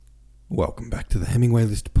Welcome back to the Hemingway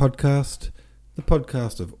List podcast, the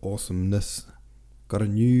podcast of awesomeness. Got a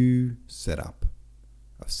new setup.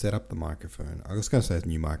 I've set up the microphone. I was going to say it's a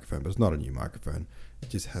new microphone, but it's not a new microphone. It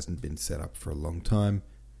just hasn't been set up for a long time.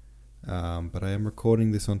 But I am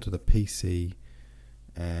recording this onto the PC,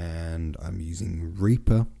 and I'm using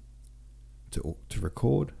Reaper to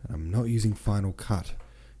record. I'm not using Final Cut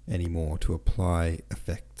anymore to apply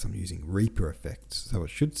effects. I'm using Reaper effects, so it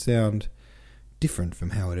should sound different from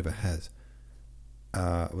how it ever has.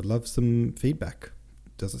 I would love some feedback.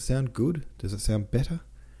 Does it sound good? Does it sound better?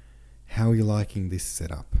 How are you liking this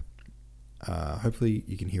setup? Hopefully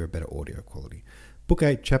you can hear a better audio quality. Book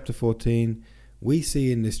 8, Chapter 14. We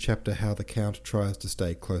see in this chapter how the Count tries to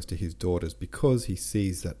stay close to his daughters because he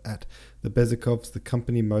sees that at the Bezukovs the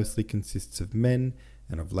company mostly consists of men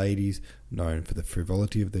and of ladies known for the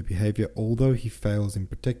frivolity of their behaviour, although he fails in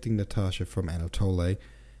protecting Natasha from Anatoly.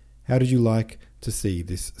 How did you like to see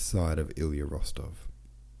this side of Ilya Rostov?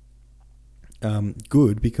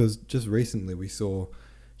 Good, because just recently we saw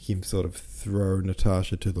him sort of throw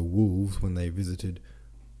Natasha to the wolves when they visited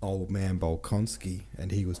old man Bolkonsky,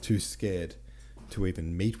 and he was too scared to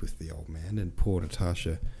even meet with the old man, and poor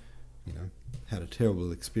Natasha, had a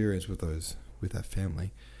terrible experience with that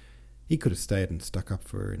family. He could have stayed and stuck up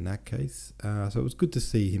for her in that case, so it was good to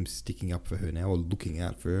see him sticking up for her now, or looking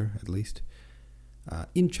out for her at least.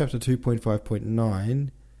 In chapter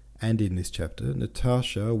 2.5.9, and in this chapter,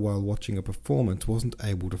 Natasha, while watching a performance, wasn't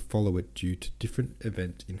able to follow it due to different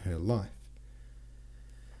events in her life.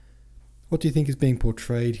 What do you think is being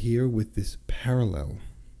portrayed here with this parallel?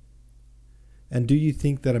 And do you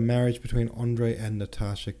think that a marriage between Andrei and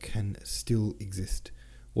Natasha can still exist?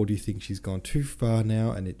 Or do you think she's gone too far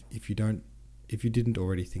now, and if you didn't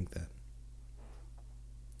already think that?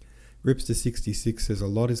 Ripster66 says a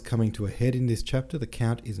lot is coming to a head in this chapter. The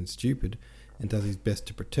Count isn't stupid and does his best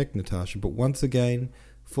to protect Natasha, but once again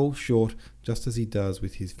falls short just as he does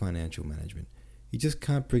with his financial management. He just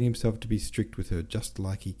can't bring himself to be strict with her, just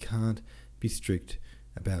like he can't be strict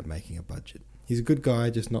about making a budget. He's a good guy,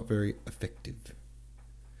 just not very effective.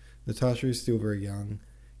 Natasha is still very young.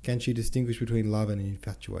 Can she distinguish between love and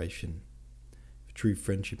infatuation, true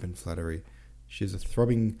friendship and flattery? She is a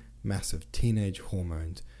throbbing mass of teenage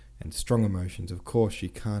hormones and strong emotions. Of course, she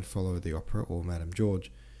can't follow the opera or Madame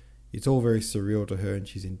George. It's all very surreal to her, and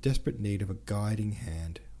she's in desperate need of a guiding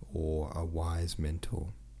hand or a wise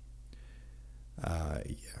mentor.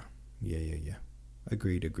 Yeah.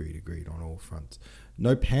 Agreed on all fronts.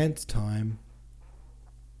 No pants time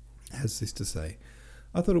has this to say.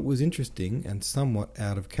 I thought it was interesting and somewhat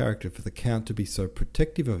out of character for the Count to be so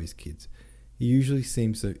protective of his kids. He usually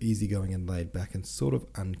seems so easygoing and laid back and sort of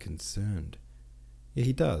unconcerned. Yeah,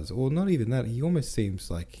 he does. Or not even that. He almost seems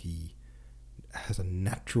like he has a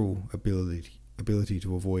natural ability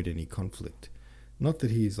to avoid any conflict. Not that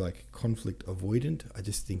he's like conflict avoidant. I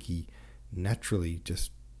just think he naturally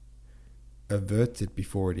just averts it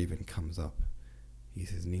before it even comes up. He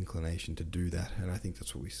has an inclination to do that, and I think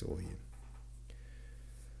that's what we saw here.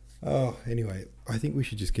 Anyway, I think we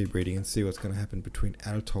should just keep reading and see what's going to happen between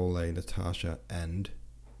Anatoly, Natasha, and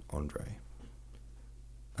Andrei.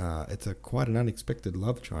 It's quite an unexpected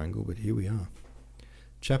love triangle, but here we are.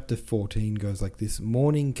 Chapter 14 goes like this.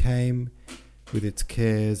 Morning came with its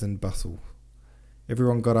cares and bustle.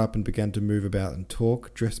 Everyone got up and began to move about and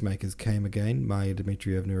talk. Dressmakers came again. Marya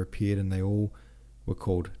Dmitrievna appeared, and they all were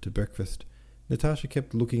called to breakfast. Natasha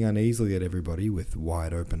kept looking uneasily at everybody with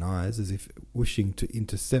wide open eyes, as if wishing to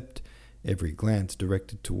intercept every glance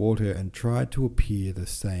directed toward her, and tried to appear the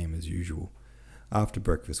same as usual. After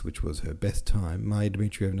breakfast, which was her best time, Marya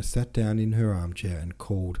Dmitrievna sat down in her armchair and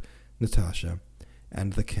called Natasha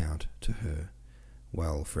and the Count to her.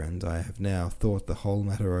 Well, friends, I have now thought the whole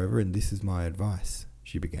matter over, and this is my advice,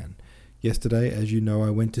 she began. Yesterday, as you know, I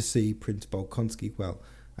went to see Prince Bolkonsky. Well,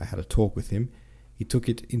 I had a talk with him. He took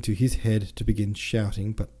it into his head to begin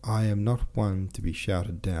shouting, but I am not one to be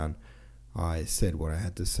shouted down. I said what I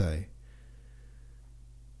had to say.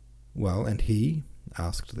 Well, and he?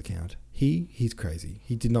 Asked the Count. He's crazy.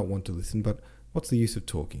 He did not want to listen, but what's the use of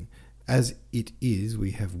talking? As it is,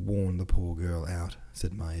 we have worn the poor girl out,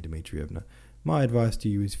 said Marya Dmitrievna. My advice to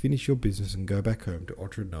you is finish your business and go back home to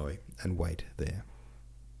Otradnoe and wait there.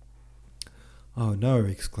 Oh, no,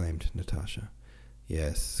 exclaimed Natasha.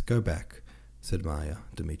 Yes, go back, said Marya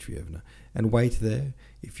Dmitrievna, and wait there.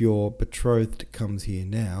 If your betrothed comes here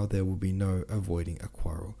now, there will be no avoiding a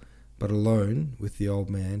quarrel. But alone with the old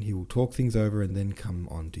man, he will talk things over and then come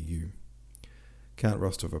on to you. Count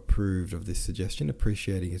Rostov approved of this suggestion,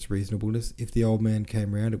 appreciating its reasonableness. If the old man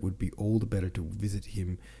came round, it would be all the better to visit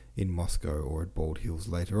him in Moscow or at Bald Hills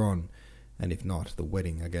later on, and if not, the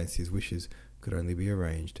wedding, against his wishes, could only be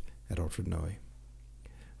arranged at Otradnoe.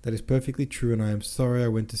 "That is perfectly true, and I am sorry I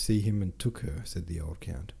went to see him and took her," said the old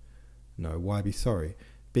count. "No, why be sorry?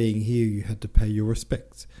 Being here, you had to pay your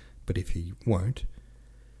respects, but if he won't,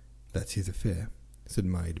 that's his affair," said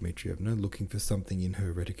Marya Dmitrievna, looking for something in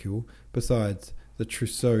her reticule. "Besides, the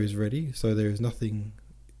trousseau is ready, so there is nothing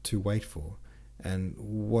to wait for, and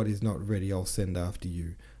what is not ready I'll send after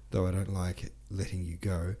you, though I don't like letting you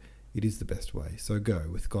go. It is the best way, so go,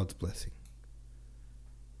 with God's blessing."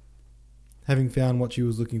 Having found what she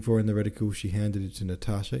was looking for in the reticule, she handed it to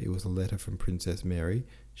Natasha. It was a letter from Princess Mary.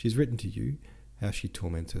 "She's written to you. How she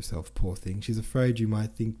torments herself, poor thing. She's afraid you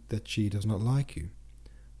might think that she does not like you."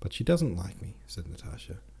 "But she doesn't like me," said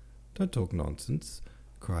Natasha. "Don't talk nonsense,"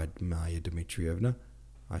 cried Marya Dmitrievna.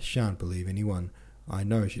 "I shan't believe anyone. I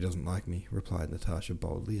know she doesn't like me," replied Natasha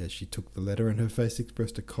boldly, as she took the letter, and her face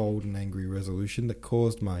expressed a cold and angry resolution that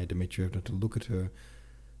caused Marya Dmitrievna to look at her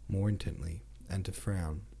more intently, and to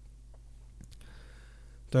frown.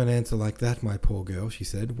 "Don't answer like that, my poor girl," she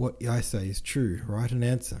said. "What I say is true. Write an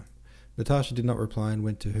answer." Natasha did not reply and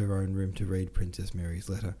went to her own room to read Princess Mary's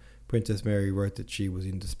letter. Princess Mary wrote that she was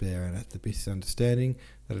in despair and at the misunderstanding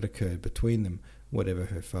that had occurred between them. Whatever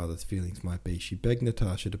her father's feelings might be, she begged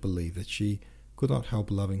Natasha to believe that she could not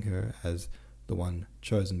help loving her as the one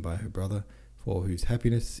chosen by her brother, for whose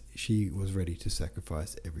happiness she was ready to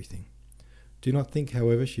sacrifice everything. "Do not think,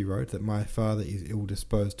 however," she wrote, "that my father is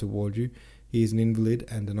ill-disposed toward you. He is an invalid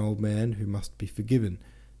and an old man who must be forgiven,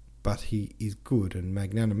 but he is good and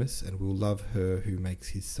magnanimous, and will love her who makes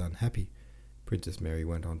his son happy." Princess Mary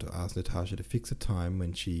went on to ask Natasha to fix a time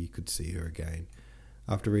when she could see her again.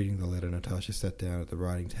 After reading the letter, Natasha sat down at the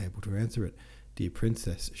writing table to answer it. "Dear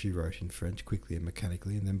Princess," she wrote in French, quickly and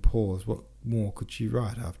mechanically, and then paused. What more could she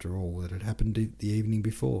write after all that had happened the evening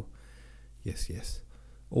before? Yes,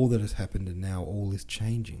 all that has happened, and now all is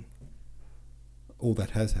changing. All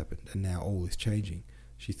that has happened, and now all is changing,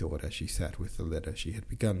 she thought as she sat with the letter she had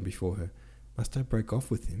begun before her. Must I break off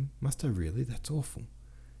with him? Must I really? That's awful.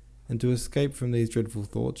 And to escape from these dreadful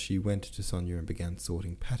thoughts, she went to Sonia and began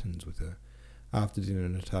sorting patterns with her. After dinner,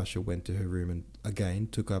 Natasha went to her room and again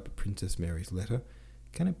took up Princess Mary's letter.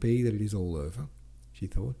 "Can it be that it is all over?" she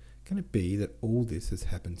thought. "Can it be that all this has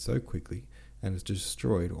happened so quickly and has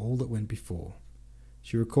destroyed all that went before?"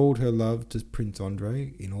 She recalled her love to Prince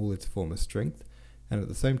Andrei in all its former strength, and at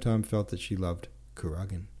the same time felt that she loved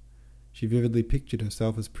Kuragin. She vividly pictured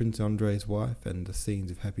herself as Prince Andrei's wife, and the scenes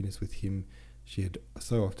of happiness with him she had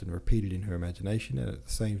so often repeated in her imagination, and at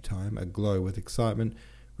the same time, aglow with excitement,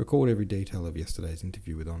 recalled every detail of yesterday's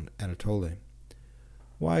interview with Anatole.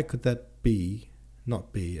 Why could that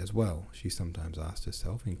not be as well, she sometimes asked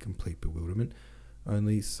herself in complete bewilderment.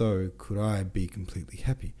 Only so could I be completely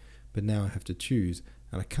happy, but now I have to choose,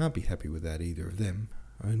 and I can't be happy without either of them.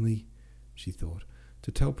 Only, she thought,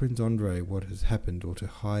 to tell Prince Andrei what has happened or to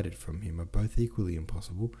hide it from him are both equally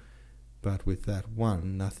impossible, but with that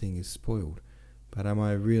one nothing is spoiled. But am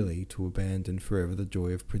I really to abandon forever the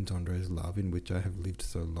joy of Prince Andrei's love in which I have lived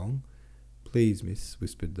so long? "Please, miss,"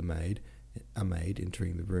 whispered a maid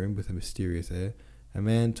entering the room with a mysterious air, "a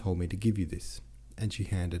man told me to give you this," and she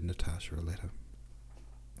handed Natasha a letter.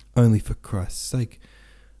 "Only for Christ's sake,"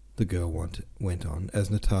 the girl went on, as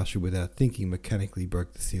Natasha, without thinking, mechanically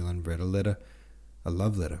broke the seal and read a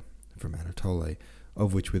love letter from Anatole,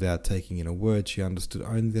 of which, without taking in a word, she understood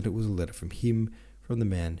only that it was a letter from him, from the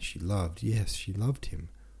man she loved. Yes, she loved him.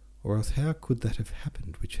 Or else how could that have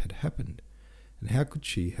happened which had happened? And how could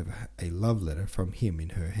she have a love letter from him in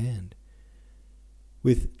her hand?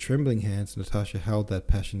 With trembling hands, Natasha held that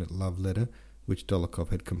passionate love letter which Dolokhov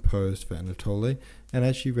had composed for Anatole, and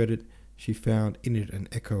as she read it, she found in it an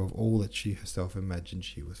echo of all that she herself imagined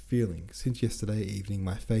she was feeling. "Since yesterday evening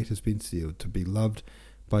my fate has been sealed, to be loved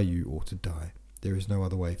by you or to die. There is no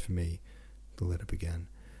other way for me," the letter began.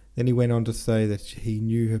 Then he went on to say that he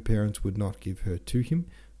knew her parents would not give her to him.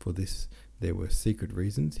 For this there were secret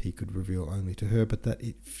reasons he could reveal only to her, but that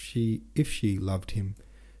if she loved him,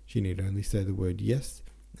 she need only say the word yes,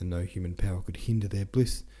 and no human power could hinder their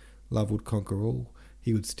bliss. Love would conquer all.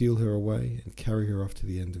 He would steal her away and carry her off to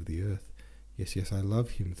the ends of the earth. Yes, I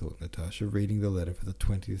love him, thought Natasha, reading the letter for the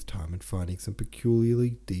 20th time and finding some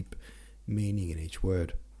peculiarly deep meaning in each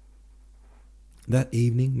word. That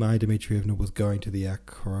evening, Marya Dmitrievna was going to the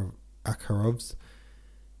Akharovs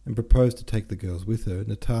and proposed to take the girls with her.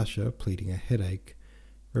 Natasha, pleading a headache,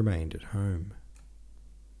 remained at home.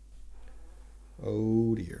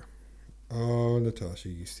 Oh dear. Oh, Natasha,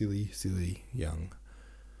 you silly young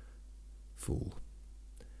fool.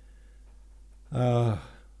 Alright.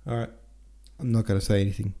 I'm not going to say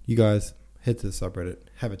anything. You guys head to the subreddit,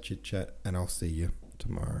 have a chit chat, and I'll see you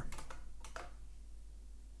tomorrow.